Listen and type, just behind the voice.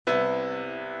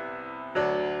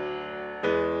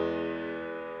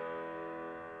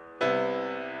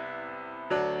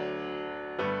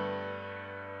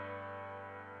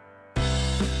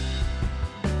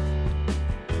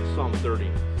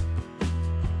30.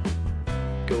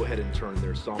 Go ahead and turn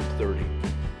there, Psalm 30.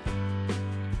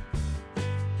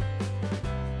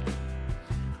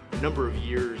 A number of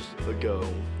years ago,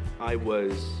 I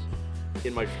was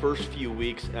in my first few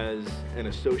weeks as an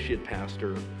associate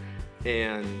pastor,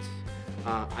 and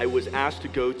I was asked to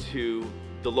go to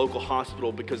the local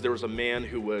hospital because there was a man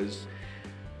who was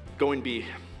going to be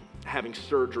having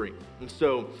surgery. And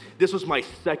so this was my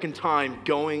second time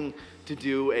going to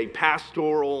do a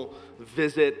pastoral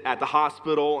visit at the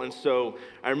hospital. And so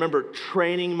I remember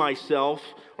training myself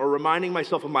or reminding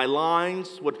myself of my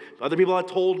lines, what other people had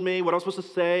told me, what I was supposed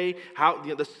to say, how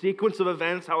the sequence of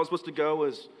events, how I was supposed to go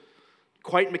was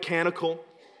quite mechanical.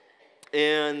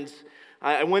 And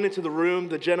I went into the room.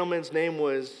 The gentleman's name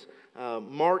was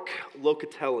Mark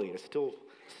Locatelli. I still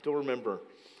remember.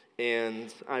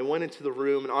 And I went into the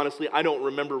room, and honestly, I don't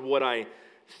remember what I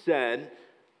said,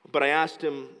 but I asked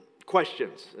him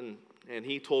questions, and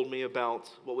he told me about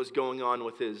what was going on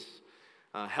with his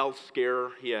health scare.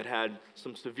 He had had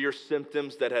some severe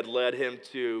symptoms that had led him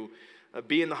to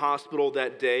be in the hospital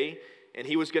that day, and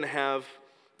he was going to have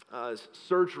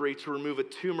surgery to remove a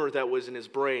tumor that was in his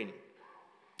brain.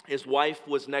 His wife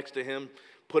was next to him,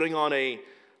 putting on a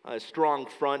strong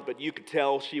front, but you could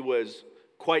tell she was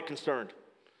quite concerned.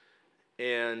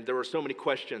 And there were so many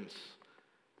questions.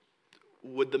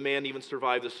 Would the man even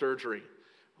survive the surgery?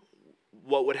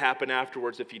 What would happen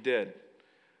afterwards if he did?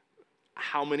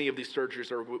 How many of these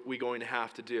surgeries are we going to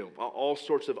have to do? All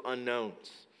sorts of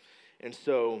unknowns. And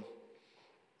so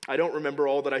I don't remember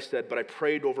all that I said, but I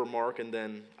prayed over Mark, and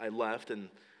then I left, and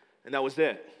that was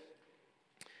it.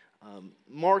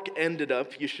 Mark ended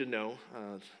up, you should know,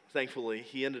 thankfully,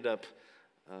 he ended up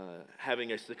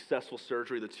having a successful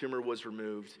surgery. The tumor was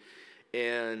removed.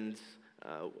 And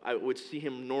I would see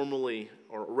him normally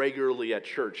or regularly at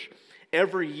church.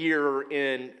 Every year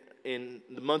in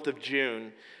the month of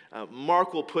June,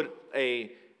 Mark will put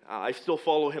I still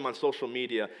follow him on social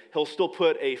media, he'll still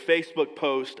put a Facebook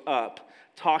post up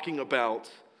talking about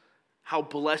how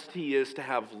blessed he is to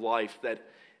have life, that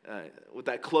with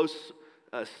that close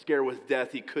scare with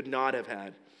death he could not have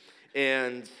had.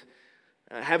 And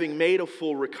having made a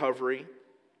full recovery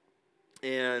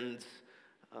and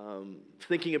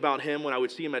thinking about him, when I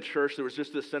would see him at church, there was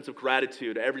just this sense of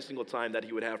gratitude every single time that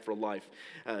he would have for life.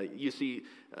 You see,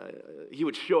 he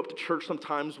would show up to church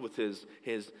sometimes with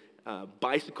his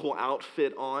bicycle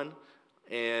outfit on,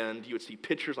 and you would see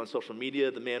pictures on social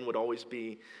media. The man would always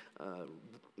be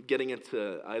getting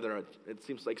into it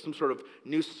seems like some sort of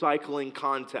new cycling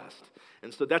contest.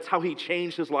 And so that's how he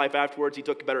changed his life afterwards. He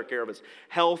took better care of his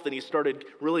health, and he started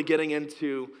really getting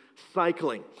into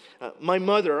cycling. My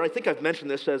mother, I think I've mentioned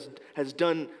this, has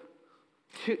done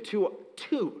two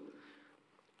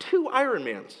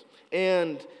Ironmans.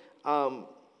 And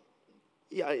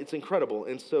yeah, it's incredible.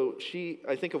 And so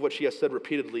I think of what she has said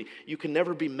repeatedly: you can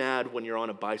never be mad when you're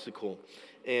on a bicycle.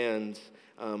 And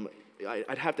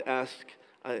I'd have to ask,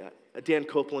 Dan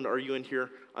Copeland, are you in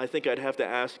here? I think I'd have to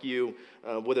ask you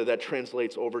whether that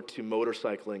translates over to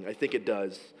motorcycling. I think it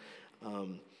does.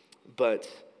 But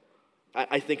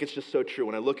I think it's just so true.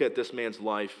 When I look at this man's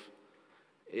life,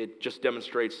 it just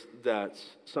demonstrates that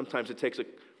sometimes it takes a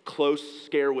close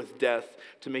scare with death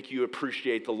to make you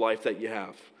appreciate the life that you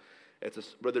have.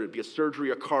 Whether it be a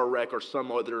surgery, a car wreck, or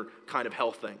some other kind of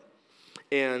health thing.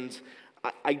 And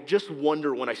I just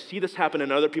wonder, when I see this happen in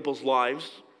other people's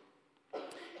lives,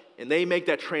 and they make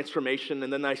that transformation,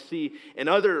 and then I see in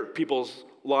other people's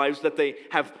lives that they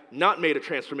have not made a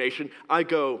transformation, I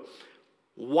go,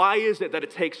 why is it that it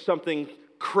takes something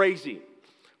crazy,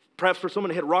 perhaps for someone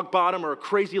to hit rock bottom or a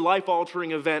crazy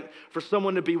life-altering event, for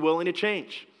someone to be willing to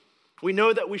change? We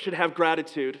know that we should have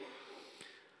gratitude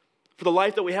for the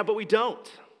life that we have, but we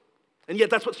don't. And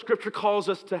yet that's what Scripture calls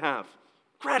us to have.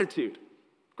 Gratitude.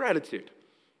 Gratitude.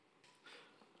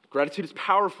 Gratitude is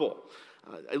powerful.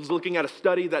 I was looking at a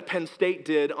study that Penn State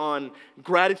did on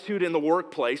gratitude in the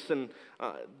workplace, and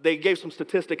they gave some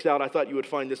statistics out. I thought you would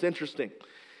find this interesting.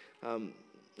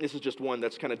 This is just one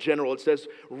that's kind of general. It says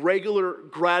regular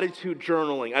gratitude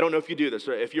journaling. I don't know if you do this.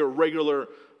 If you're a regular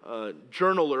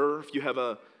journaler, if you have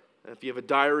a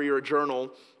diary or a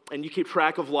journal, and you keep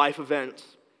track of life events,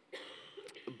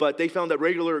 but they found that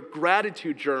regular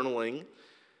gratitude journaling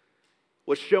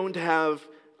was shown to have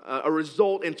a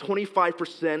result in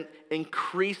 25%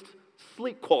 increased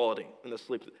sleep quality in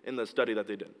the study that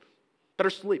they did.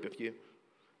 Better sleep if you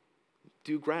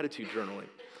do gratitude journaling.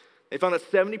 They found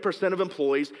that 70% of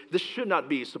employees, this should not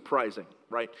be surprising,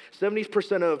 right?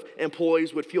 70% of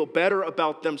employees would feel better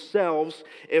about themselves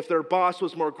if their boss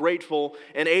was more grateful,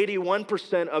 and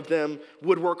 81% of them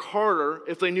would work harder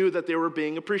if they knew that they were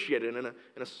being appreciated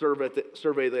in a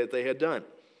survey that they had done.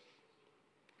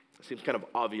 It seems kind of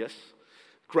obvious.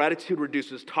 Gratitude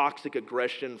reduces toxic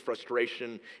aggression,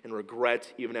 frustration, and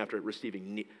regret even after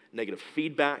receiving negative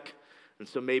feedback. And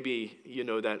so maybe you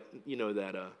know that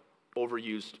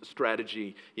overused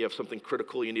strategy. You have something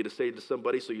critical you need to say to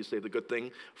somebody, so you say the good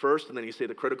thing first, and then you say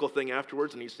the critical thing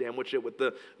afterwards, and you sandwich it with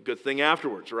the good thing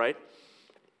afterwards, right?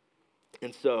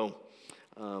 And so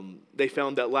they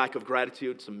found that lack of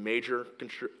gratitude is a major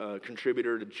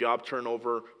contributor to job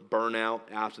turnover, burnout,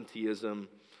 absenteeism.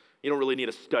 You don't really need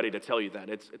a study to tell you that.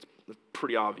 It's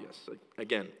pretty obvious,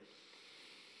 again.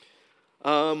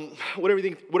 Whatever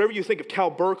you think of Cal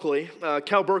Berkeley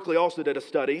also did a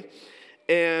study.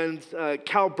 And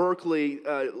Cal Berkeley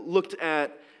looked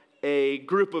at a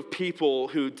group of people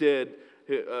who did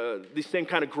these same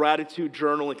kind of gratitude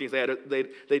journaling things.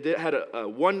 They had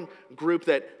one group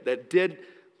that did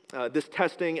this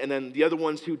testing, and then the other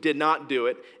ones who did not do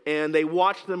it. And they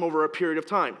watched them over a period of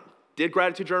time. Did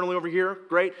gratitude journaling over here?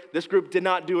 Great. This group did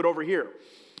not do it over here.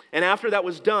 And after that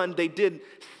was done, they did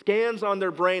scans on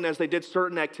their brain as they did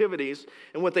certain activities.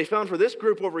 And what they found for this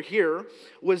group over here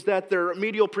was that their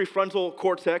medial prefrontal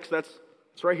cortex, that's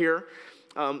right here,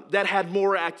 that had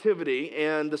more activity.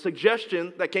 And the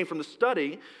suggestion that came from the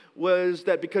study was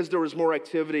that because there was more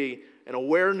activity and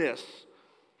awareness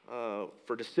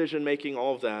for decision making,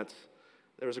 all of that,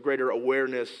 there was a greater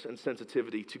awareness and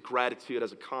sensitivity to gratitude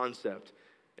as a concept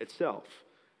itself.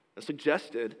 And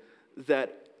suggested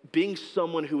that being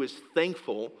someone who is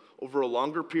thankful over a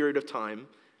longer period of time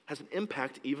has an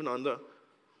impact even on the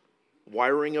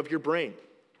wiring of your brain.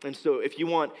 And so if you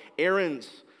want Aaron's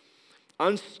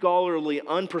unscholarly,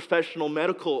 unprofessional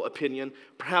medical opinion,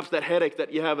 perhaps that headache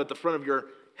that you have at the front of your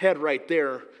head right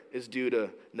there is due to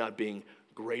not being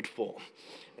grateful.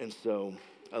 And so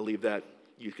I'll leave that.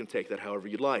 You can take that however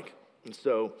you'd like. And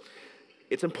so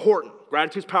it's important.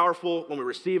 Gratitude's powerful when we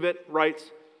receive it, right?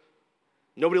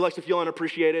 Nobody likes to feel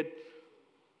unappreciated.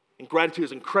 And gratitude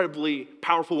is incredibly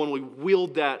powerful when we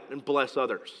wield that and bless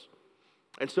others.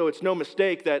 And so it's no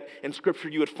mistake that in Scripture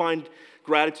you would find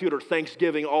gratitude or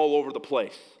thanksgiving all over the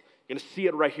place. You're going to see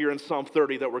it right here in Psalm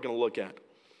 30 that we're going to look at.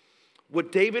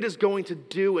 What David is going to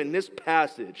do in this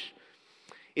passage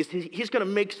is he's going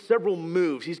to make several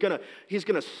moves. He's going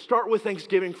to start with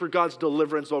thanksgiving for God's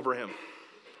deliverance over him.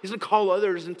 He's going to call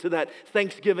others into that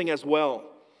thanksgiving as well.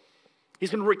 He's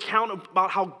going to recount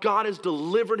about how God has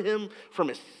delivered him from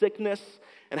his sickness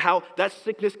and how that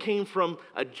sickness came from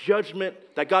a judgment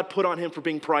that God put on him for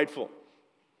being prideful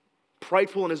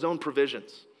in his own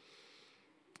provisions.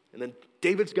 And then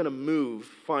David's going to move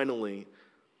finally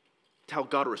to how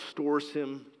God restores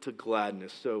him to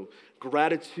gladness. So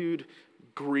gratitude,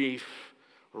 grief,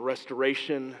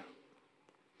 restoration,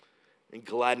 and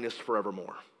gladness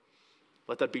forevermore.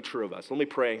 Let that be true of us. Let me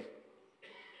pray.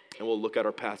 And we'll look at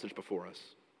our passage before us.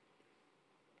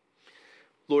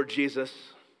 Lord Jesus,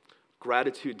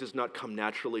 gratitude does not come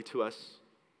naturally to us.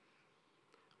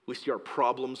 We see our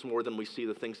problems more than we see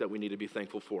the things that we need to be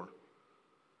thankful for.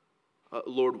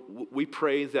 Lord, we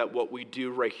pray that what we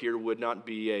do right here would not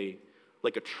be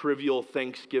like a trivial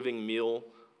Thanksgiving meal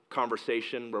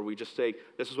conversation where we just say,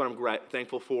 this is what I'm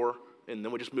thankful for, and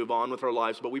then we just move on with our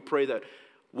lives. But we pray that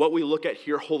what we look at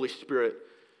here, Holy Spirit,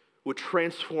 would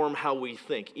transform how we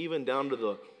think, even down to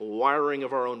the wiring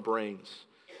of our own brains,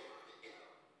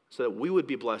 so that we would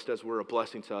be blessed as we're a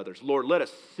blessing to others. Lord, let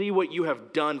us see what you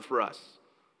have done for us.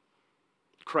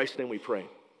 In Christ's name we pray.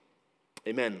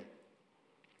 Amen.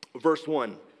 Verse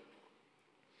 1.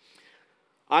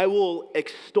 I will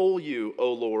extol you,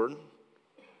 O Lord,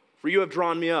 for you have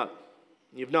drawn me up.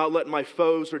 You have not let my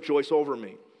foes rejoice over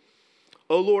me.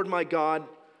 O Lord my God,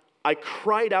 I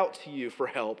cried out to you for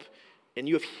help, and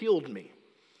you have healed me.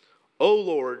 O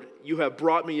Lord, you have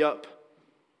brought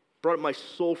up my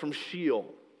soul from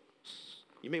Sheol.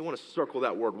 You may want to circle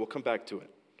that word. We'll come back to it.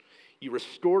 You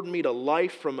restored me to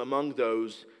life from among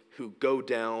those who go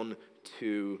down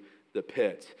to the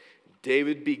pit.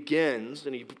 David begins,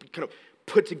 and he kind of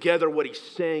put together what he's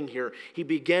saying here. He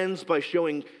begins by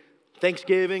showing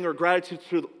thanksgiving or gratitude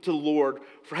to the Lord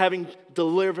for having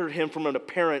delivered him from an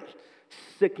apparent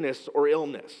sickness or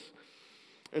illness.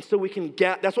 And so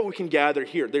that's what we can gather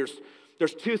here.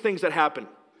 There's two things that happen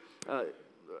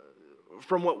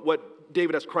from what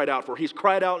David has cried out for. He's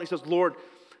cried out and he says, Lord,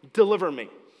 deliver me.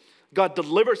 God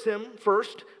delivers him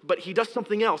first, but he does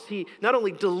something else. He not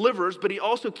only delivers, but he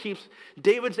also keeps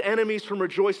David's enemies from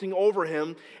rejoicing over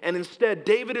him. And instead,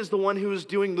 David is the one who is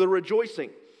doing the rejoicing.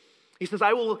 He says,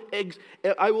 I will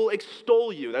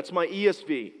extol you. That's my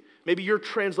ESV. Maybe your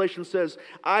translation says,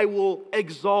 I will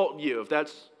exalt you, if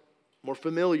that's more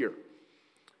familiar.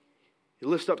 He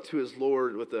lifts up to his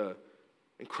Lord with an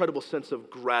incredible sense of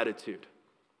gratitude.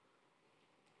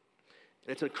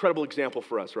 And it's an incredible example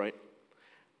for us, right?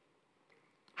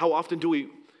 How often do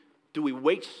we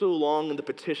wait so long in the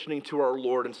petitioning to our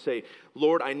Lord and say,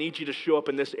 Lord, I need you to show up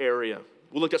in this area?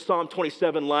 We looked at Psalm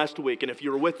 27 last week, and if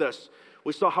you were with us,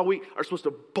 we saw how we are supposed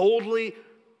to boldly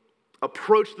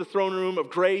approach the throne room of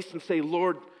grace and say,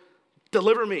 Lord,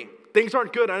 deliver me. Things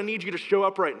aren't good. I need you to show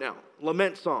up right now.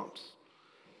 Lament Psalms.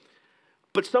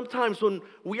 But sometimes when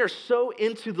we are so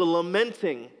into the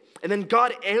lamenting, and then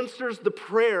God answers the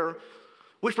prayer,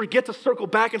 we forget to circle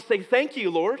back and say, thank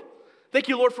you, Lord. Thank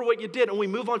you, Lord, for what you did. And we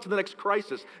move on to the next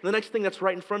crisis, the next thing that's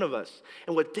right in front of us.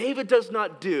 And what David does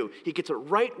not do, he gets it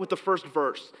right with the first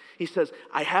verse. He says,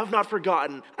 I have not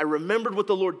forgotten. I remembered what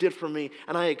the Lord did for me,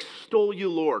 and I extol you,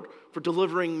 Lord, for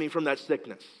delivering me from that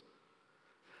sickness.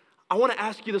 I want to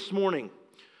ask you this morning,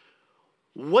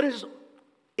 what is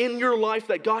in your life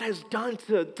that God has done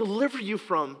to deliver you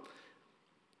from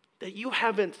that you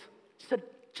haven't said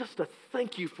just a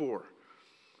thank you for?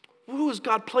 Who has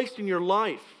God placed in your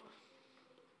life?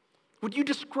 Would you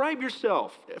describe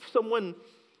yourself if someone,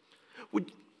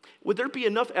 would there be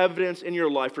enough evidence in your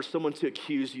life for someone to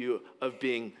accuse you of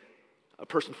being a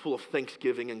person full of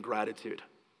thanksgiving and gratitude?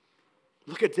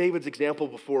 Look at David's example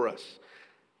before us.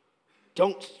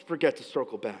 Don't forget to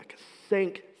circle back.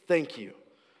 Thank you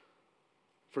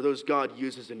for those God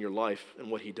uses in your life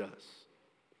and what he does.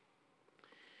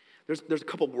 There's a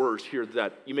couple words here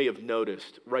that you may have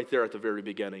noticed right there at the very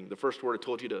beginning. The first word I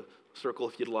told you to circle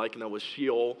if you'd like, and that was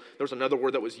Sheol. There's another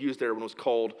word that was used there when it was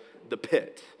called the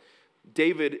pit.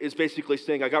 David is basically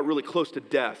saying, I got really close to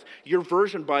death. Your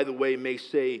version, by the way, may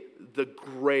say the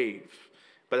grave,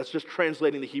 but that's just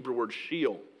translating the Hebrew word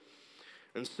Sheol.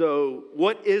 And so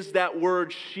what is that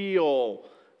word Sheol,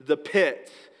 the pit?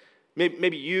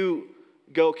 Maybe you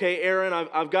go, okay, Aaron,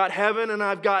 I've got heaven and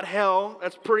I've got hell.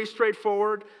 That's pretty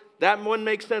straightforward. That one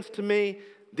makes sense to me.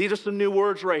 These are some new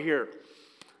words right here.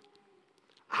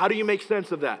 How do you make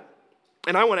sense of that?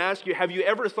 And I want to ask you, have you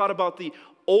ever thought about the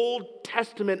Old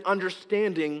Testament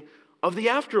understanding of the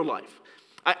afterlife?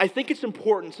 I think it's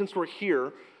important, since we're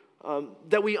here,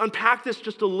 that we unpack this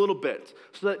just a little bit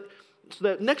so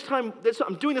that next time,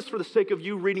 I'm doing this for the sake of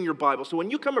you reading your Bible, so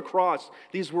when you come across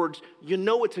these words, you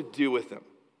know what to do with them,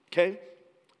 okay?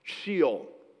 Sheol.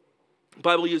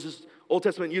 The Old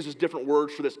Testament uses different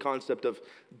words for this concept of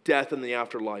death and the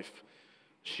afterlife.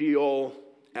 Sheol,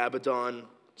 Abaddon,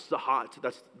 Sahat,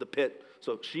 that's the pit.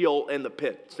 So Sheol and the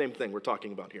pit, same thing we're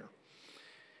talking about here.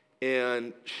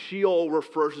 And Sheol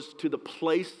refers to the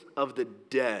place of the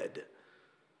dead,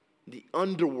 the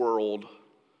underworld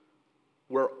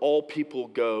where all people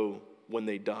go when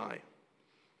they die.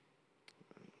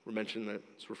 We mentioned that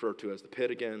it's referred to as the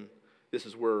pit again. This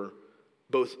is where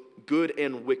both good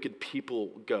and wicked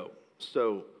people go.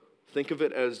 So think of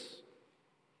it as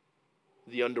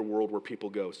the underworld where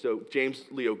people go. So James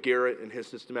Leo Garrett, in his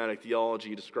systematic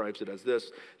theology, describes it as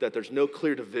this, that there's no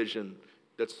clear division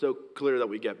that's so clear that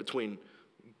we get between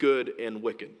good and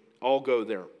wicked. All go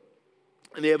there.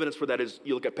 And the evidence for that is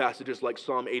you look at passages like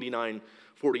Psalm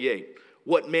 89:48.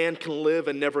 What man can live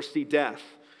and never see death?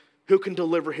 Who can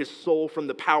deliver his soul from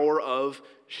the power of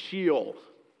Sheol?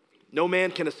 No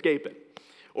man can escape it.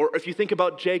 Or if you think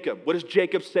about Jacob, what does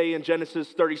Jacob say in Genesis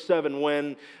 37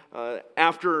 when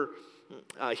after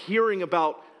hearing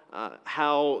about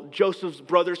how Joseph's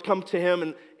brothers come to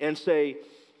him and say,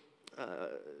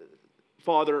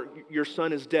 Father, your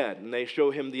son is dead. And they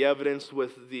show him the evidence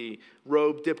with the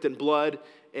robe dipped in blood,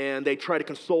 and they try to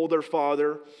console their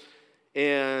father.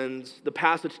 And the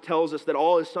passage tells us that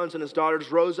all his sons and his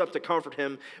daughters rose up to comfort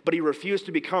him, but he refused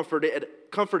to be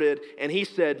comforted, and he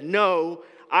said, no,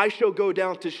 I shall go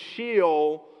down to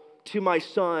Sheol to my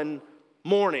son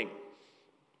mourning.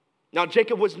 Now,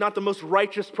 Jacob was not the most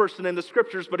righteous person in the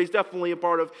scriptures, but he's definitely a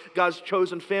part of God's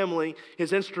chosen family,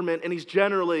 his instrument, and he's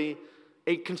generally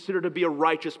considered to be a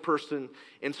righteous person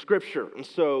in scripture. And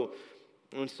so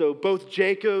both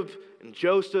Jacob and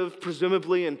Joseph,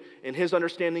 presumably in his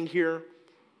understanding here,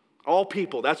 all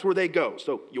people, that's where they go.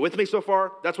 So you with me so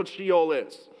far? That's what Sheol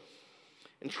is.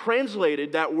 And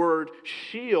translated that word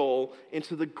Sheol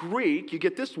into the Greek, you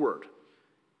get this word,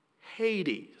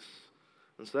 Hades.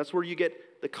 And so that's where you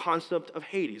get the concept of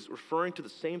Hades, referring to the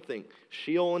same thing,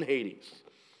 Sheol and Hades.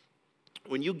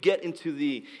 when you get into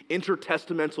the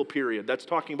intertestamental period, that's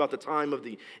talking about the time of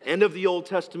the end of the Old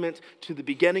Testament to the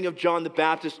beginning of John the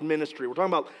Baptist's ministry. We're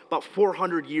talking about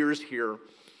 400 years here.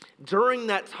 During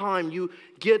that time, you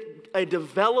get a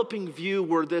developing view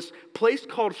where this place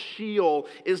called Sheol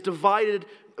is divided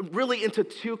really into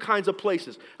two kinds of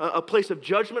places. A place of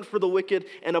judgment for the wicked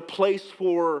and a place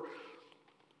for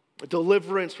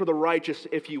deliverance for the righteous,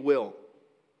 if you will.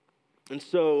 And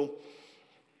so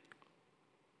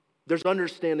there's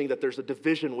understanding that there's a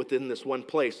division within this one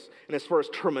place. And as far as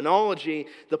terminology,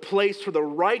 the place for the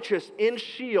righteous in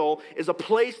Sheol is a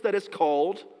place that is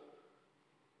called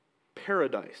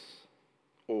paradise,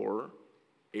 or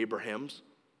Abraham's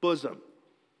bosom.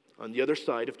 On the other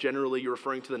side, if generally you're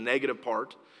referring to the negative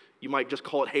part, you might just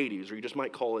call it Hades, or you just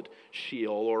might call it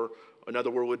Sheol, or another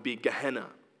word would be Gehenna.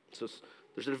 So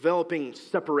there's a developing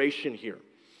separation here.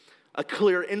 A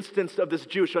clear instance of this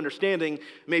Jewish understanding,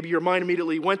 maybe your mind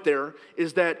immediately went there,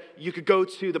 is that you could go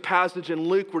to the passage in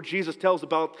Luke where Jesus tells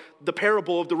about the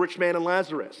parable of the rich man and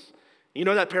Lazarus. You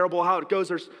know that parable, how it goes.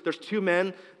 There's two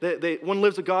men. One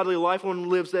lives a godly life, one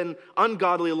lives an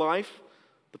ungodly life.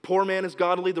 The poor man is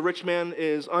godly, the rich man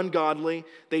is ungodly.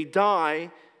 They die,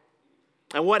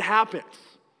 and what happens?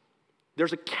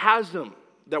 There's a chasm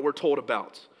that we're told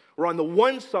about. Where on the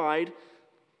one side,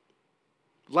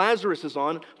 Lazarus is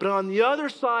on, but on the other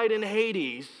side in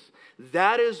Hades,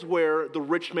 that is where the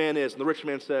rich man is. And the rich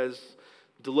man says,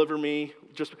 deliver me,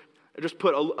 just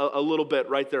put a little bit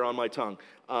right there on my tongue.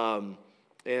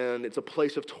 And it's a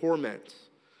place of torment.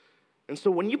 And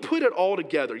so when you put it all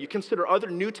together, you consider other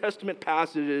New Testament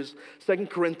passages, 2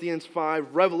 Corinthians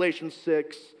 5, Revelation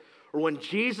 6, or when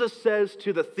Jesus says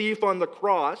to the thief on the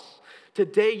cross,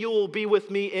 today you will be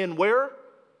with me in where?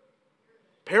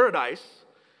 Paradise.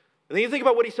 And then you think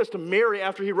about what he says to Mary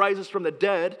after he rises from the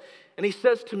dead. And he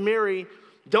says to Mary,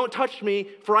 don't touch me,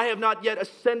 for I have not yet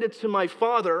ascended to my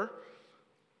Father.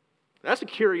 That's a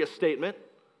curious statement.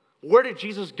 Where did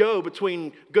Jesus go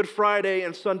between Good Friday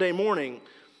and Sunday morning?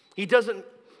 He hasn't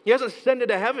ascended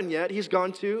to heaven yet. He's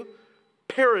gone to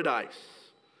paradise.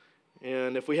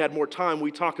 And if we had more time, we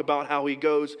talk about how he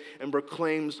goes and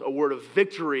proclaims a word of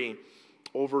victory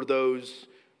over those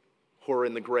who are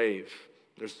in the grave.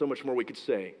 There's so much more we could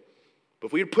say. But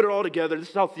if we put it all together, this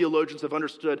is how theologians have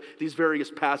understood these various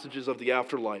passages of the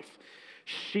afterlife.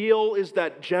 Sheol is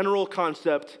that general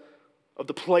concept of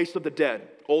the place of the dead,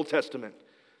 Old Testament.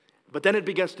 But then it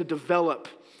begins to develop,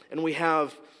 and we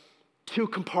have two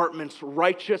compartments,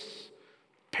 righteous,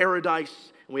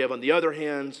 paradise, and we have on the other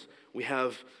hand, we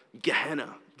have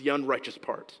Gehenna, the unrighteous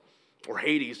part, or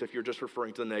Hades if you're just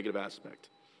referring to the negative aspect.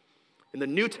 In the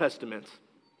New Testament,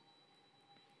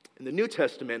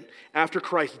 after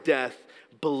Christ's death,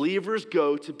 believers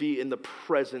go to be in the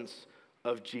presence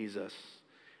of Jesus.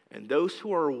 And those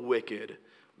who are wicked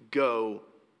go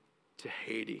to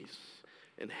Hades.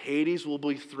 And Hades will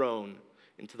be thrown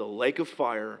into the lake of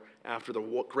fire after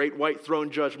the great white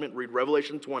throne judgment. Read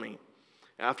Revelation 20.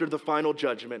 After the final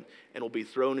judgment, and will be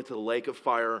thrown into the lake of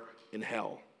fire in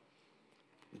hell.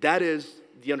 That is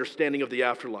the understanding of the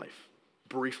afterlife,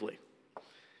 briefly.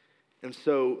 And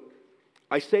so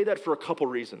I say that for a couple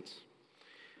reasons.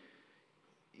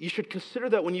 You should consider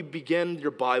that when you begin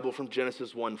your Bible from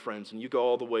Genesis 1, friends, and you go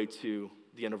all the way to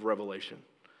the end of Revelation,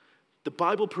 the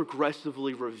Bible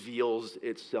progressively reveals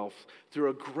itself through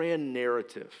a grand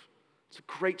narrative. It's a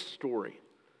great story.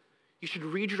 You should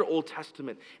read your Old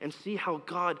Testament and see how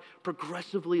God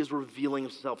progressively is revealing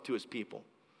himself to his people.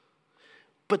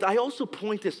 But I also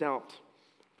point this out,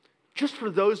 just for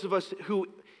those of us who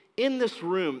in this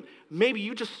room, maybe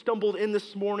you just stumbled in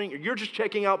this morning, or you're just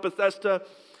checking out Bethesda,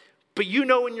 but you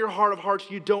know in your heart of hearts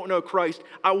you don't know Christ.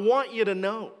 I want you to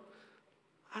know.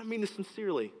 I mean this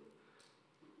sincerely.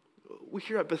 We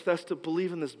here at Bethesda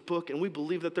believe in this book, and we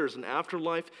believe that there's an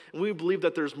afterlife, and we believe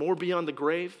that there's more beyond the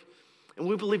grave, and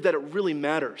we believe that it really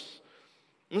matters.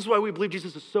 And this is why we believe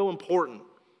Jesus is so important.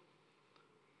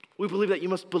 We believe that you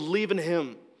must believe in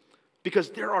him because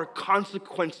there are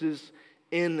consequences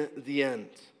in the end.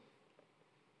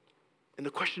 And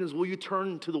the question is, will you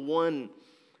turn to the one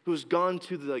who has gone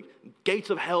to the gates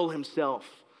of hell himself,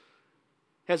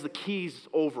 has the keys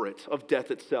over it of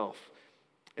death itself,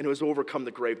 and who has overcome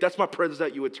the grave? That's my prayer, is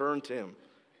that you would turn to him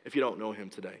if you don't know him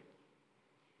today.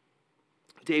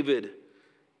 David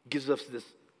gives us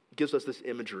this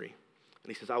imagery,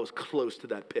 and he says, I was close to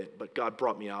that pit, but God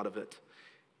brought me out of it.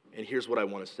 And here's what I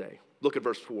want to say. Look at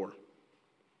verse 4.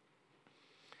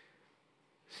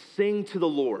 Sing to the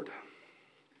Lord,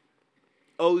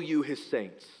 O you his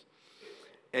saints,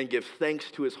 and give thanks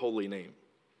to his holy name.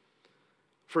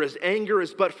 For his anger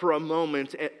is but for a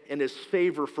moment, and his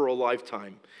favor for a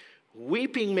lifetime.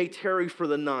 Weeping may tarry for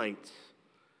the night,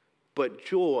 but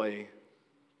joy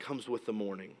comes with the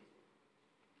morning.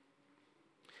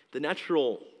 The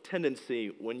natural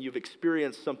tendency when you've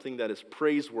experienced something that is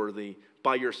praiseworthy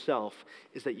by yourself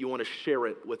is that you want to share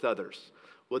it with others.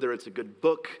 Whether it's a good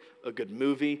book, a good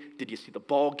movie, did you see the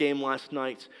ball game last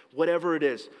night? Whatever it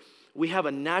is, we have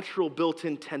a natural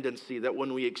built-in tendency that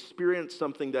when we experience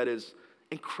something that is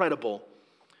incredible,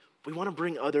 we want to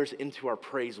bring others into our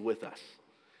praise with us.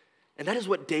 And that is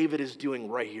what David is doing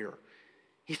right here.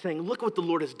 He's saying, look what the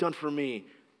Lord has done for me.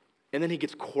 And then he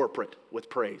gets corporate with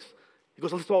praise. He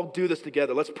goes, let's all do this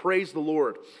together. Let's praise the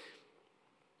Lord.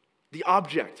 The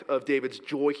object of David's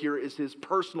joy here is his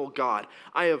personal God.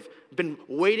 I have been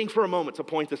waiting for a moment to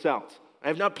point this out. I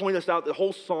have not pointed this out the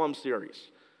whole Psalm series.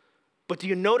 But do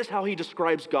you notice how he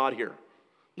describes God here?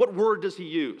 What word does he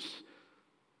use?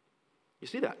 You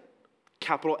see that?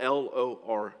 Capital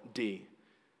L-O-R-D.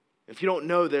 If you don't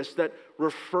know this, that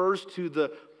refers to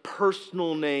the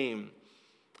personal name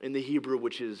in the Hebrew,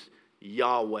 which is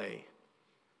Yahweh.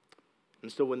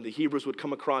 And so when the Hebrews would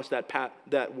come across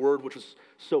that word, which was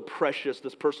so precious,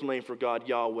 this personal name for God,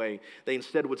 Yahweh, they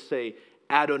instead would say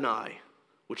Adonai,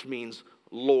 which means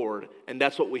Lord. And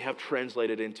that's what we have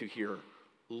translated into here,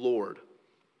 Lord.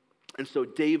 And so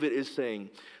David is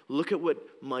saying, look at what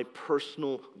my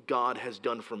personal God has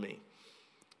done for me.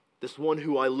 This one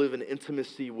who I live in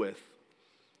intimacy with,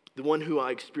 the one who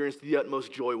I experience the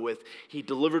utmost joy with. He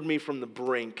delivered me from the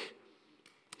brink.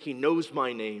 He knows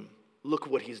my name. Look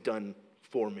what he's done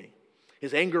for me.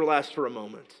 His anger lasts for a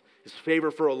moment, his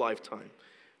favor for a lifetime.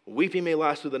 Weeping may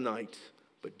last through the night,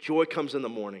 but joy comes in the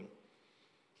morning.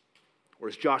 Or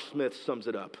as Josh Smith sums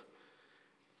it up,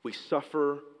 we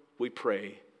suffer, we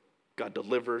pray, God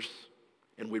delivers,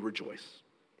 and we rejoice.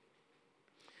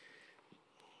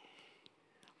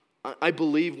 I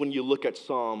believe when you look at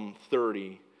Psalm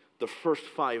 30, the first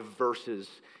 5 verses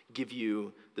give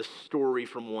you the story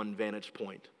from one vantage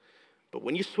point. But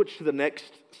when you switch to the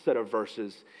next set of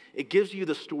verses, it gives you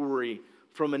the story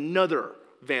from another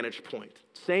vantage point.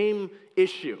 Same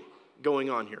issue going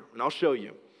on here, and I'll show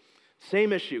you.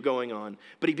 Same issue going on,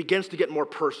 but he begins to get more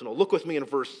personal. Look with me in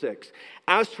verse 6.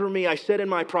 As for me, I said in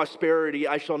my prosperity,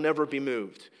 I shall never be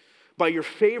moved. By your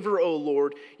favor, O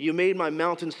Lord, you made my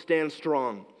mountain stand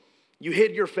strong. You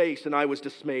hid your face, and I was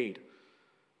dismayed.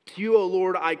 To you, O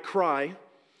Lord, I cry.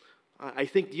 I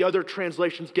think the other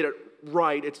translations get it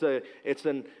right.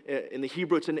 In the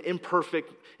Hebrew, it's an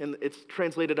imperfect, and it's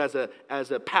translated as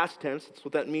a past tense. That's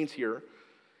what that means here.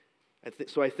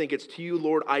 So I think it's to you,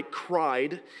 Lord, I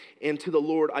cried, and to the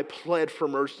Lord I pled for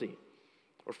mercy,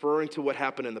 referring to what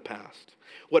happened in the past.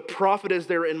 What profit is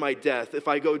there in my death if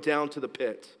I go down to the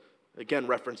pit? Again,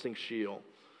 referencing Sheol.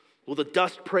 Will the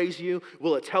dust praise you?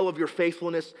 Will it tell of your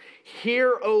faithfulness?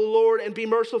 Hear, O Lord, and be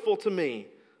merciful to me.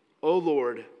 O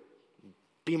Lord,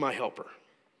 be my helper.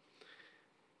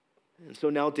 And so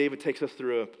now David takes us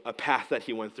through a path that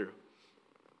he went through.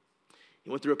 He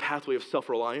went through a pathway of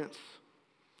self-reliance,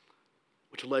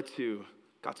 which led to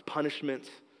God's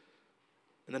punishment,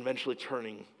 and then eventually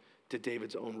turning to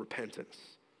David's own repentance.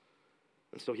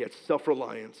 And so he had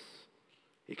self-reliance,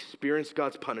 he experienced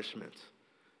God's punishment,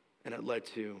 and it led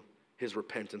to his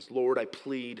repentance. Lord, I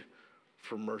plead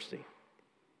for mercy.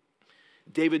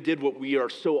 David did what we are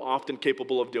so often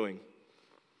capable of doing.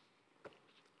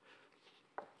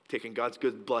 Taking God's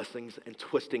good blessings and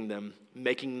twisting them,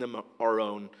 making them our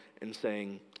own, and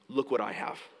saying, look what I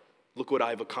have. Look what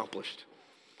I've accomplished.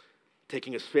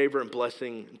 Taking his favor and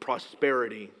blessing and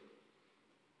prosperity,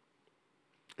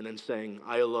 and then saying,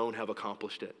 I alone have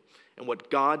accomplished it. And what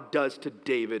God does to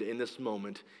David in this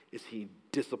moment is he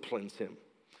disciplines him.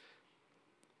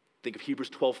 Think of Hebrews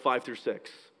 12, 5 through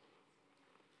 6.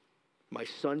 My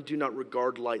son, do not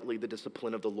regard lightly the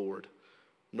discipline of the Lord,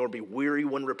 nor be weary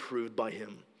when reproved by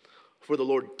him. For the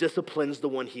Lord disciplines the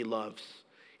one he loves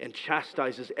and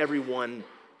chastises everyone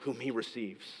whom he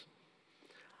receives.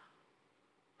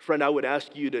 Friend, I would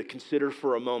ask you to consider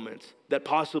for a moment that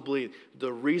possibly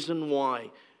the reason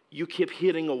why you keep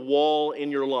hitting a wall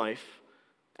in your life,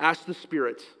 ask the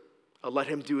Spirit, let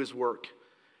him do his work.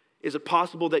 Is it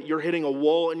possible that you're hitting a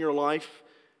wall in your life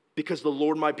because the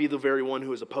Lord might be the very one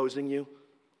who is opposing you?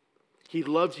 He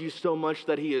loves you so much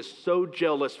that he is so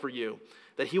jealous for you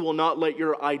that he will not let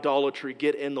your idolatry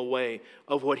get in the way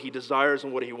of what he desires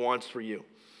and what he wants for you.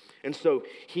 And so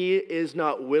he is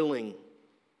not willing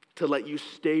to let you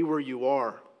stay where you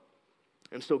are.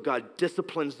 And so God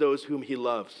disciplines those whom he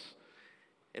loves.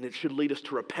 And it should lead us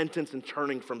to repentance and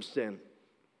turning from sin.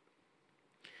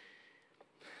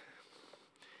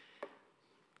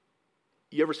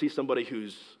 You ever see somebody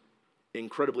who's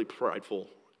incredibly prideful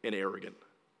and arrogant?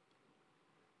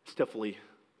 It's definitely,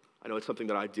 I know it's something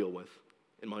that I deal with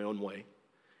in my own way.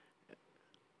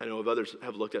 I know if others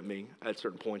have looked at me at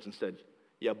certain points and said,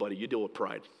 yeah, buddy, you deal with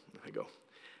pride. I go,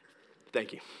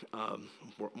 thank you. I'm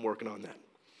working on that.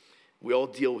 We all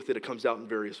deal with it. It comes out in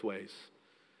various ways.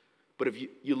 But if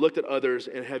you looked at others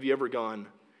and have you ever gone,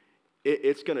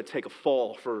 it's going to take a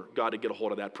fall for God to get a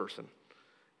hold of that person.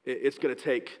 It's going to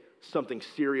take something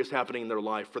serious happening in their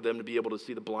life for them to be able to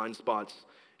see the blind spots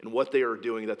in what they are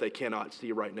doing that they cannot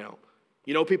see right now.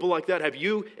 You know people like that? Have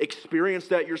you experienced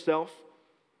that yourself?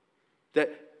 That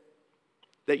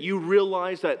you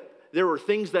realize that there were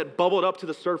things that bubbled up to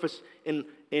the surface in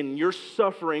your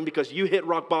suffering because you hit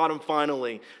rock bottom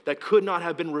finally that could not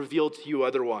have been revealed to you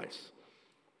otherwise.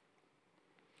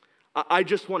 I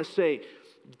just want to say,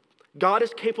 God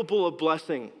is capable of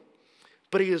blessing,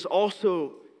 but He is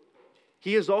also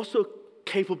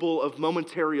capable of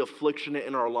momentary affliction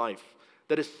in our life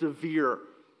that is severe.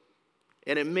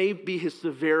 And it may be His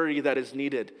severity that is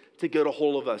needed to get a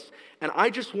hold of us. And I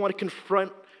just want to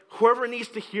confront whoever needs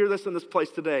to hear this in this place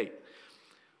today.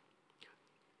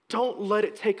 Don't let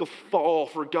it take a fall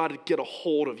for God to get a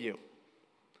hold of you.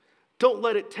 Don't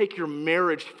let it take your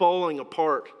marriage falling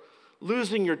apart,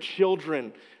 losing your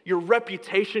children, your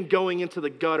reputation going into the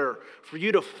gutter, for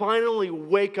you to finally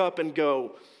wake up and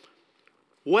go,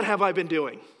 what have I been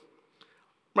doing?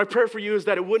 My prayer for you is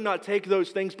that it would not take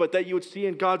those things, but that you would see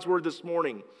in God's word this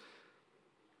morning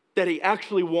that He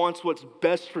actually wants what's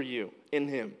best for you in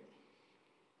Him.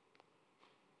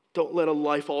 Don't let a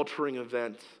life-altering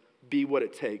event be what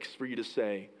it takes for you to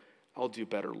say, I'll do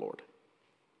better, Lord.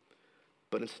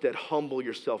 But instead, humble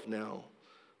yourself now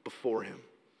before Him.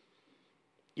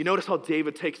 You notice how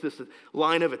David takes this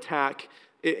line of attack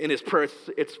in his prayer.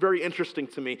 It's very interesting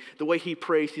to me. The way he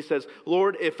prays, he says,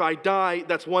 Lord, if I die,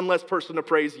 that's one less person to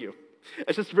praise you.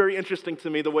 It's just very interesting to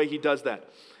me the way he does that.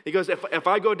 He goes, if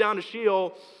I go down to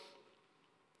Sheol,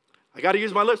 I got to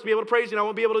use my lips to be able to praise you, and I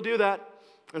won't be able to do that.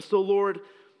 And so, Lord,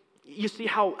 you see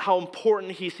how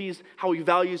important he sees, how he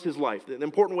values his life, the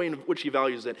important way in which he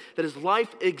values it, that his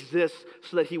life exists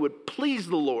so that he would please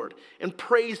the Lord and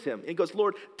praise Him. And he goes,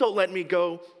 Lord, don't let me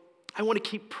go. I want to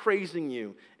keep praising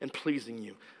you and pleasing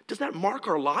you. Does that mark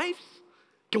our lives?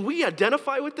 Can we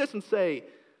identify with this and say,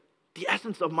 the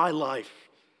essence of my life,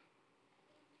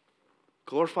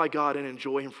 glorify God and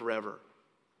enjoy Him forever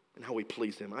and how we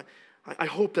please Him? I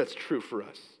hope that's true for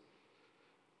us.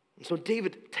 And so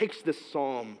David takes this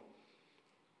psalm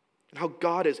and how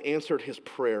God has answered his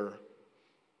prayer.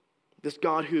 This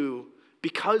God who,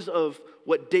 because of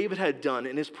what David had done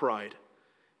in his pride,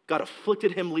 God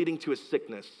afflicted him leading to his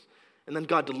sickness, and then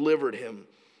God delivered him.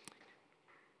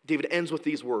 David ends with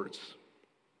these words.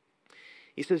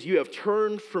 He says, you have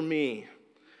turned for me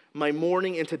my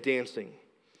mourning into dancing.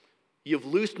 You have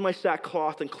loosed my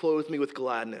sackcloth and clothed me with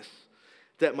gladness,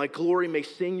 that my glory may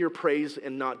sing your praise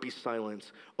and not be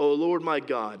silent. O Lord my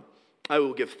God, I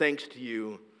will give thanks to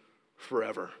you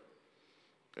forever.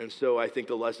 And so I think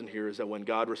the lesson here is that when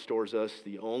God restores us,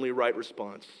 the only right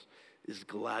response is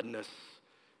gladness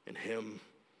in Him,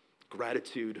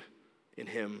 gratitude in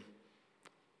Him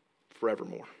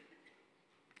forevermore.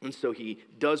 And so He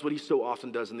does what He so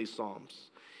often does in these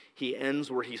Psalms. He ends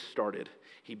where He started.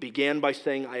 He began by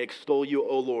saying, I extol you,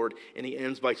 O Lord, and He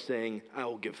ends by saying, I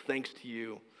will give thanks to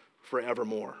you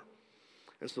forevermore.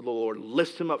 And so the Lord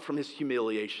lifts him up from his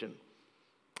humiliation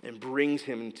and brings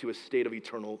him into a state of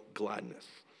eternal gladness.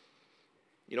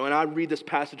 You know, and I read this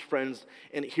passage, friends,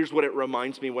 and here's what it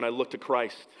reminds me when I look to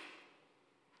Christ.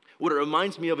 What it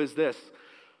reminds me of is this.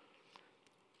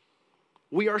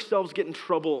 We ourselves get in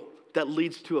trouble that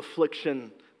leads to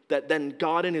affliction that then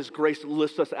God in His grace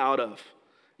lifts us out of.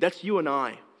 That's you and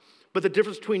I. But the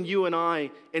difference between you and I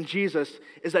and Jesus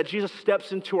is that Jesus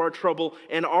steps into our trouble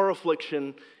and our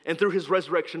affliction, and through His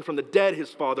resurrection from the dead,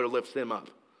 His Father lifts Him up.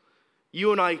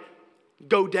 You and I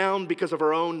go down because of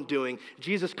our own doing.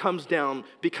 Jesus comes down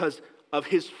because of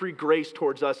His free grace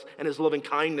towards us and His loving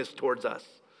kindness towards us.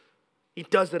 He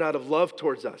does it out of love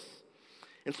towards us.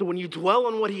 And so when you dwell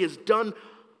on what He has done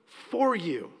for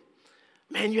you,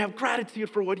 man, you have gratitude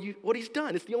for what He's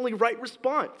done. It's the only right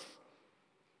response.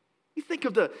 You think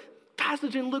of the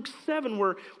passage in Luke 7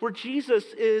 where Jesus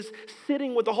is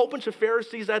sitting with a whole bunch of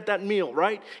Pharisees at that meal,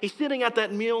 right? He's sitting at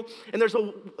that meal, and there's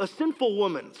a sinful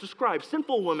woman, it's described,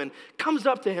 sinful woman comes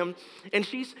up to Him, and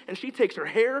she takes her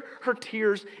hair, her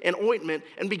tears, and ointment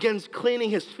and begins cleaning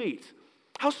His feet.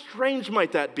 How strange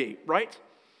might that be, right?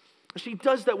 She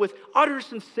does that with utter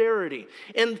sincerity.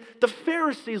 And the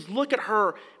Pharisees look at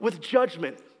her with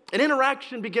judgment. An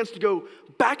interaction begins to go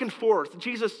back and forth.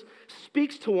 Jesus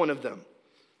speaks to one of them.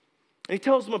 And He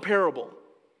tells them a parable.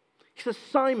 He says,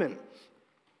 Simon,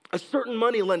 A certain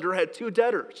moneylender had two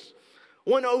debtors.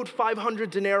 One owed 500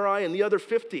 denarii and the other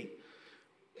 50.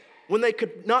 When they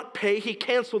could not pay, he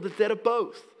canceled the debt of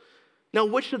both. Now,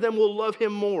 which of them will love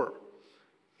him more?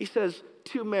 He says,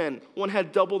 two men, one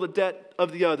had double the debt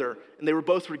of the other, and they were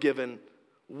both forgiven.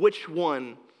 Which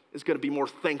one is going to be more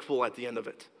thankful at the end of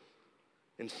it?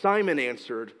 And Simon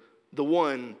answered, the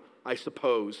one, I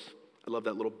suppose. I love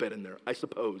that little bit in there. I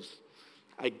suppose,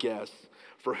 I guess,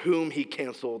 for whom he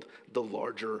canceled the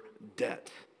larger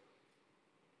debt.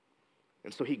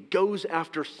 And so he goes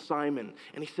after Simon,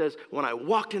 and he says, when I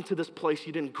walked into this place,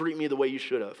 you didn't greet me the way you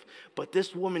should have. But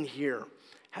this woman here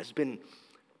has been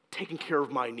taking care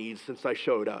of my needs since I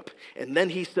showed up. And then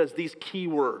he says these key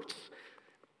words,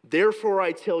 therefore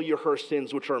I tell you her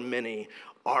sins, which are many,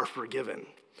 are forgiven.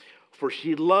 For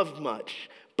she loved much,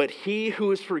 but he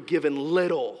who is forgiven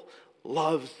little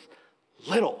loves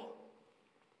little.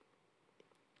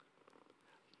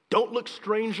 Don't look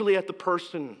strangely at the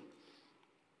person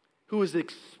who is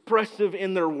expressive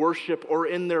in their worship or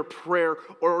in their prayer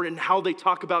or in how they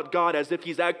talk about God as if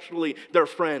he's actually their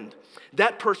friend.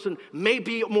 That person may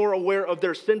be more aware of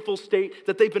their sinful state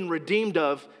that they've been redeemed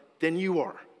of than you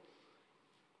are.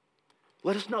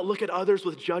 Let us not look at others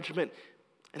with judgment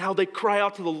and how they cry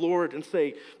out to the Lord and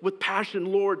say, with passion,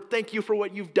 Lord, thank you for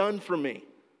what you've done for me.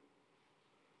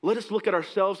 Let us look at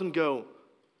ourselves and go,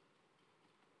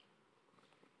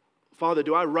 Father,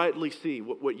 do I rightly see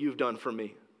what you've done for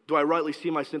me? Do I rightly see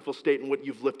my sinful state and what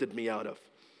you've lifted me out of?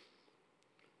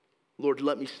 Lord,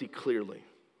 let me see clearly.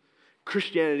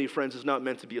 Christianity, friends, is not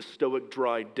meant to be a stoic,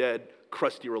 dry, dead,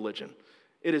 crusty religion.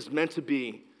 It is meant to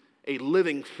be a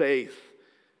living faith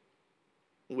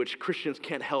in which Christians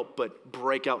can't help but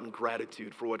break out in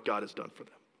gratitude for what God has done for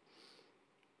them.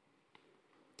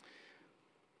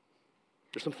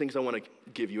 There's some things I want to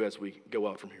give you as we go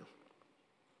out from here.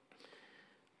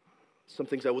 Some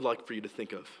things I would like for you to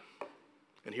think of.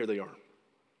 And here they are.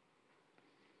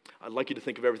 I'd like you to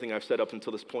think of everything I've said up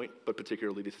until this point, but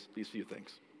particularly these few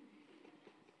things.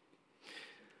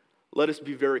 Let us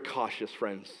be very cautious,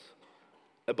 friends,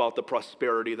 about the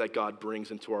prosperity that God brings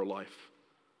into our life.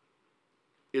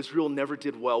 Israel never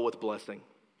did well with blessing,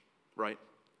 right?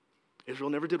 Israel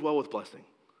never did well with blessing.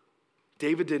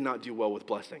 David did not do well with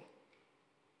blessing.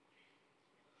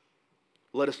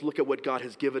 Let us look at what God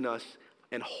has given us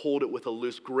and hold it with a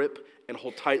loose grip and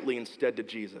hold tightly instead to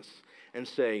Jesus and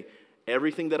say,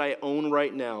 everything that I own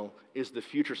right now is the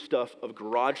future stuff of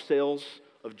garage sales,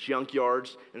 of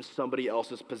junkyards, and somebody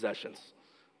else's possessions.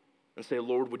 And say,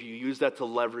 Lord, would you use that to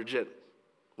leverage it,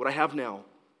 what I have now,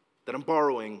 that I'm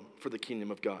borrowing for the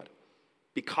kingdom of God.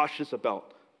 Be cautious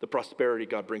about the prosperity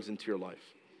God brings into your life.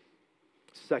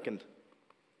 Second,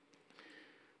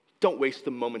 don't waste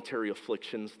the momentary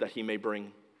afflictions that he may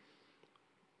bring.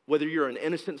 Whether you're an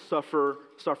innocent sufferer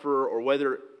or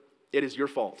whether it is your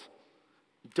fault,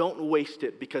 don't waste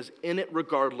it, because in it,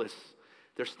 regardless,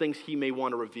 there's things he may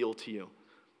want to reveal to you.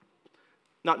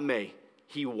 Not may,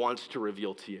 he wants to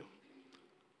reveal to you.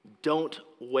 Don't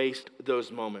waste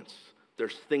those moments.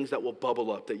 There's things that will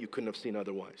bubble up that you couldn't have seen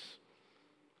otherwise.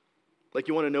 Like,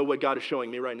 you want to know what God is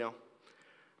showing me right now?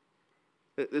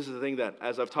 This is the thing that,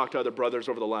 as I've talked to other brothers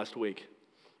over the last week,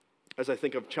 as I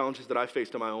think of challenges that I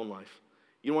faced in my own life,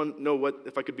 you want to know what,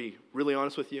 if I could be really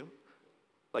honest with you,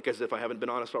 like as if I haven't been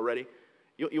honest already,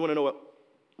 you want to know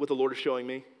what the Lord is showing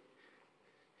me?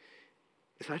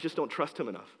 Is I just don't trust him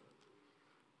enough.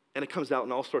 And it comes out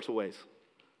in all sorts of ways.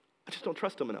 I just don't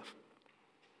trust him enough.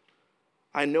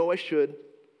 I know I should,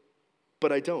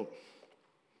 but I don't.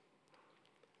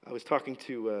 I was talking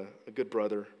to a good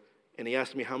brother, and he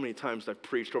asked me how many times I've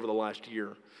preached over the last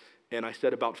year, and I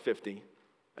said about 50.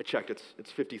 I checked,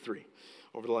 it's 53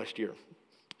 over the last year.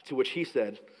 To which he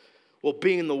said, well,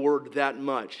 being in the Word that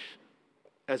much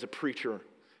as a preacher,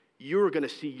 you're going to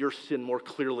see your sin more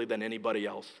clearly than anybody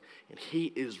else. And he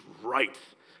is right.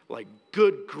 Like,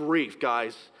 good grief,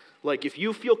 guys. Like, if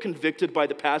you feel convicted by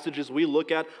the passages we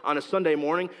look at on a Sunday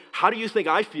morning, how do you think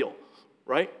I feel,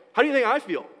 right? How do you think I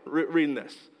feel reading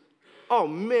this? Oh,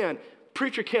 man,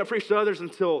 preacher can't preach to others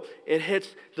until it hits,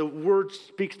 the Word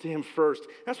speaks to him first.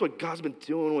 That's what God's been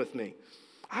doing with me.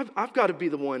 I've got to be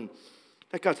the one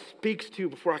that God speaks to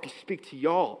before I can speak to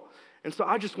y'all. And so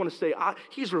I just want to say,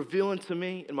 he's revealing to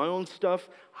me in my own stuff,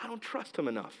 I don't trust him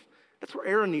enough. That's where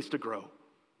Aaron needs to grow.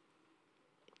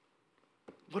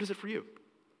 What is it for you?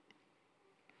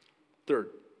 Third,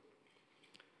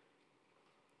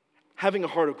 having a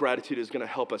heart of gratitude is going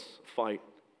to help us fight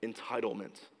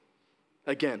entitlement.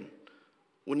 Again,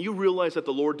 when you realize that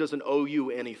the Lord doesn't owe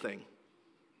you anything,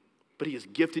 but he has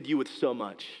gifted you with so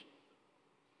much,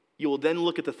 you will then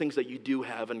look at the things that you do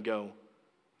have and go,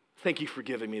 Thank you for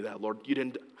giving me that, Lord.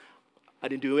 I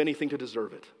didn't do anything to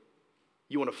deserve it.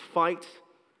 You want to fight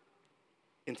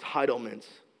entitlement,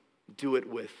 do it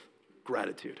with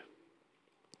gratitude.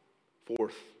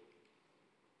 Fourth,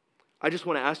 I just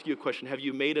want to ask you a question. Have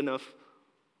you made enough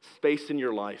space in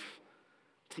your life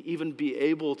to even be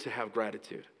able to have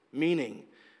gratitude? Meaning,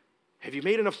 have you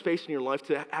made enough space in your life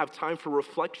to have time for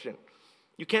reflection?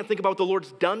 You can't think about what the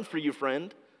Lord's done for you,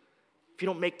 friend, if you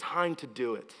don't make time to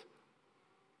do it.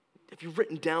 Have you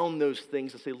written down those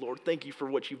things and say, Lord, thank you for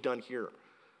what you've done here?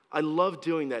 I love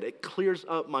doing that. It clears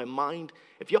up my mind.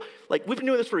 If y'all, we've been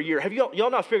doing this for a year. Have y'all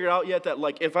not figured out yet that,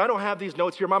 if I don't have these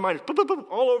notes here, my mind is boom, boom, boom,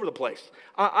 all over the place.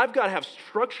 I've got to have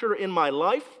structure in my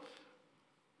life.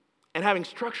 And having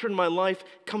structure in my life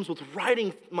comes with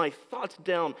writing my thoughts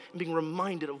down and being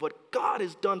reminded of what God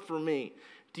has done for me.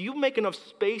 Do you make enough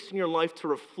space in your life to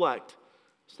reflect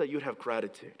so that you would have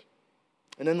gratitude?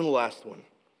 And then the last one.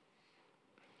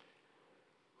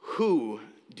 Who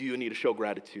do you need to show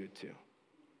gratitude to?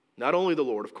 Not only the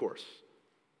Lord, of course,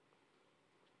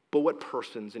 but what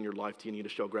persons in your life do you need to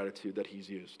show gratitude that he's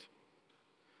used?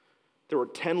 There were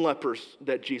 10 lepers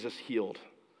that Jesus healed,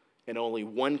 and only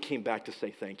one came back to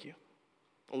say thank you.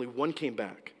 Only one came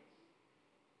back.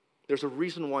 There's a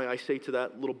reason why I say to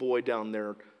that little boy down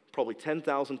there, probably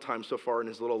 10,000 times so far in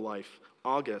his little life,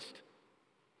 August,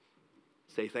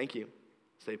 say thank you.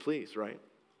 Say please, right?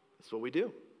 That's what we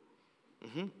do.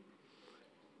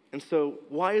 And so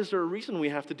why is there a reason we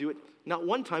have to do it not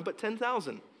one time, but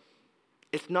 10,000?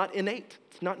 It's not innate.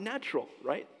 It's not natural,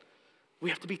 right? We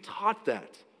have to be taught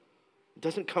that. It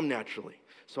doesn't come naturally.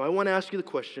 So I want to ask you the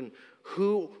question,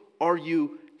 who are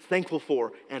you thankful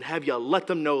for, and have you let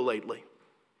them know lately?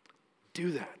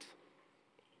 Do that.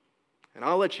 And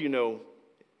I'll let you know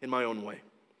in my own way.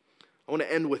 I want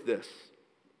to end with this.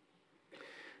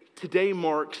 Today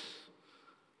marks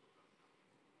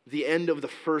the end of the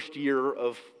first year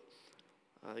of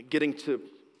getting to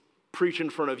preach in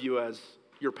front of you as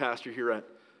your pastor here at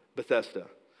Bethesda.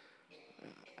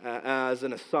 As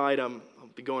an aside, I'll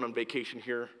be going on vacation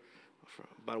here for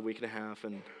about a week and a half,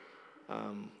 and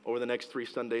over the next 3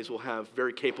 Sundays, we'll have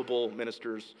very capable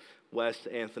ministers, Wes,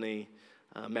 Anthony,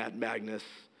 Matt, Magnus,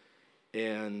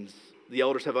 and the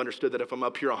elders have understood that if I'm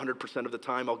up here 100% of the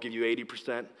time, I'll give you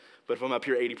 80%, but if I'm up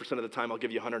here 80% of the time, I'll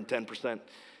give you 110%,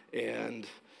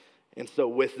 and so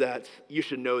with that, you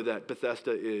should know that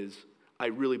Bethesda is, I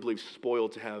really believe,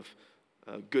 spoiled to have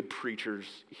good preachers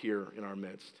here in our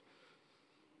midst.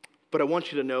 But I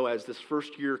want you to know, as this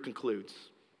first year concludes,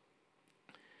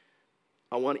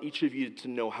 I want each of you to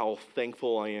know how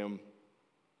thankful I am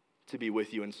to be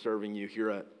with you and serving you here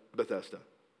at Bethesda.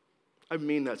 I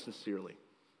mean that sincerely.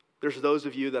 There's those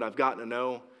of you that I've gotten to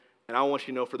know, and I want you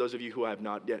to know, for those of you who I have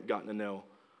not yet gotten to know,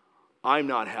 I'm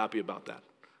not happy about that.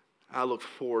 I look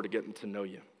forward to getting to know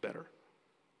you better.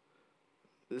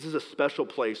 This is a special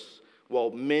place.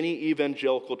 While many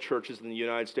evangelical churches in the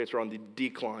United States are on the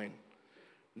decline,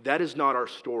 that is not our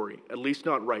story, at least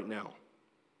not right now.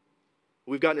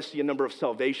 We've gotten to see a number of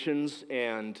salvations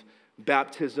and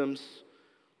baptisms.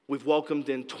 We've welcomed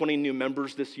in 20 new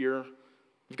members this year.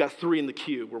 We've got 3 in the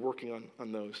queue. We're working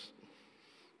on those.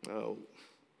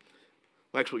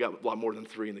 We actually got a lot more than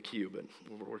 3 in the queue, but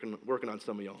we're working on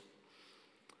some of y'all.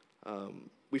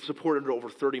 We've supported over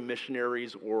 30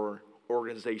 missionaries or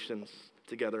organizations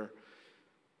together.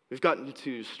 We've gotten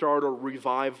to start or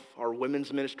revive our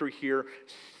women's ministry here,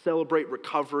 celebrate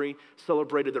recovery,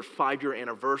 celebrated their 5-year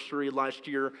anniversary last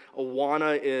year.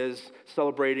 Awana is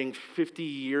celebrating 50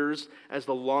 years as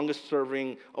the longest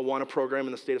serving Awana program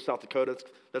in the state of South Dakota.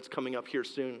 That's coming up here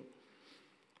soon.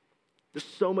 There's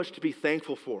so much to be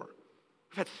thankful for.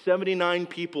 We've had 79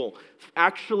 people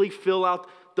actually fill out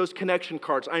those connection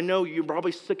cards. I know you're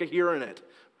probably sick of hearing it.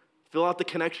 Fill out the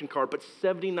connection card, but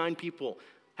 79 people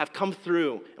have come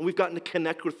through, and we've gotten to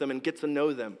connect with them and get to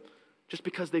know them just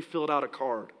because they filled out a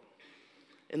card.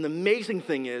 And the amazing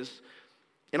thing is,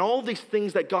 and all these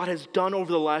things that God has done over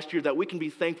the last year that we can be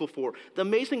thankful for, the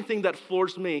amazing thing that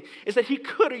floors me is that he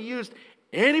could have used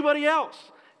anybody else,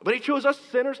 but he chose us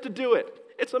sinners to do it.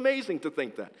 It's amazing to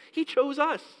think that. He chose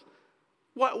us.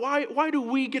 Why do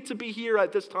we get to be here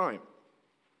at this time?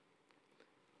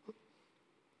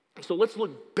 So let's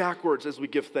look backwards as we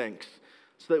give thanks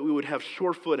so that we would have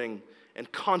sure footing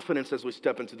and confidence as we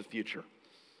step into the future.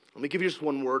 Let me give you just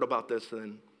one word about this, and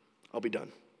then I'll be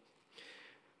done.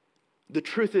 The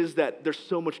truth is that there's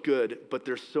so much good, but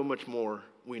there's so much more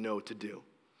we know to do.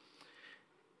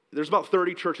 There's about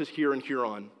 30 churches here in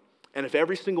Huron, and if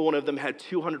every single one of them had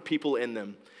 200 people in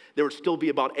them, there would still be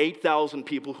about 8,000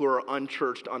 people who are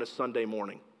unchurched on a Sunday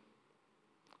morning.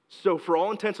 So for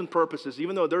all intents and purposes,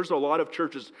 even though there's a lot of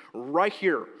churches right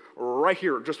here,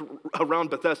 just around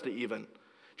Bethesda even,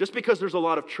 just because there's a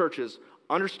lot of churches,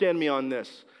 understand me on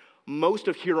this, most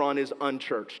of Huron is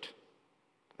unchurched.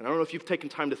 And I don't know if you've taken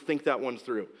time to think that one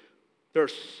through. There are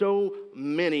so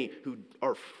many who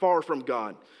are far from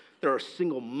God. There are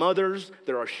single mothers,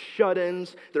 there are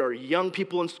shut-ins, there are young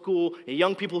people in school, and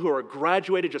young people who are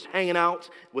graduated just hanging out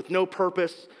with no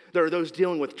purpose. There are those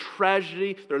dealing with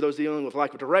tragedy. There are those dealing with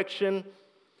lack of direction.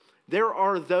 There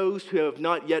are those who have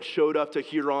not yet showed up to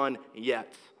Huron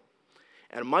yet.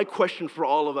 And my question for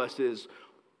all of us is,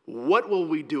 what will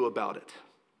we do about it?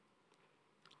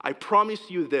 I promise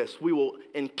you this, we will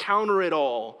encounter it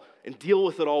all and deal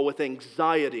with it all with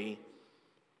anxiety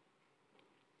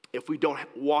if we don't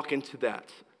walk into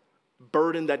that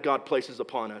burden that God places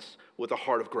upon us with a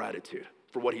heart of gratitude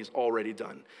for what he's already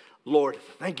done. Lord,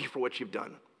 thank you for what you've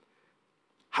done.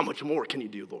 How much more can you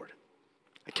do, Lord?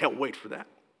 I can't wait for that.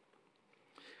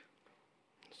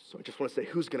 So I just want to say,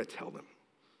 who's going to tell them?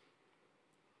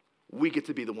 We get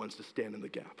to be the ones to stand in the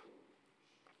gap.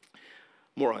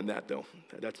 More on that, though.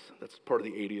 That's part of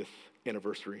the 80th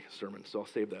anniversary sermon, so I'll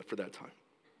save that for that time.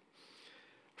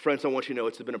 Friends, I want you to know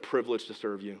it's been a privilege to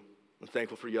serve you. I'm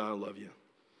thankful for you. I love you.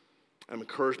 I'm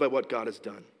encouraged by what God has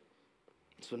done.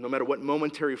 So no matter what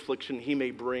momentary affliction he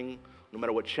may bring, no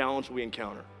matter what challenge we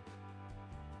encounter,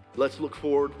 let's look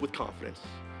forward with confidence,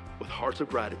 with hearts of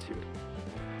gratitude.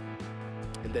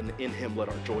 And then in him, let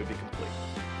our joy be complete.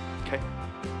 Okay?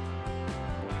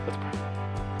 Let's pray.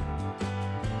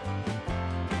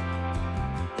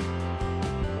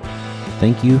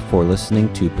 Thank you for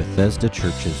listening to Bethesda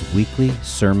Church's weekly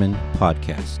sermon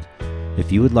podcast.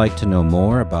 If you would like to know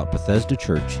more about Bethesda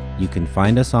Church, you can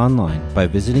find us online by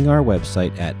visiting our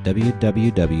website at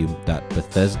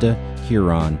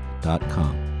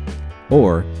www.bethesdahuron.com.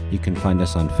 Or you can find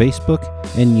us on Facebook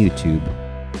and YouTube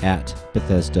at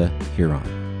Bethesda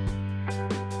Huron.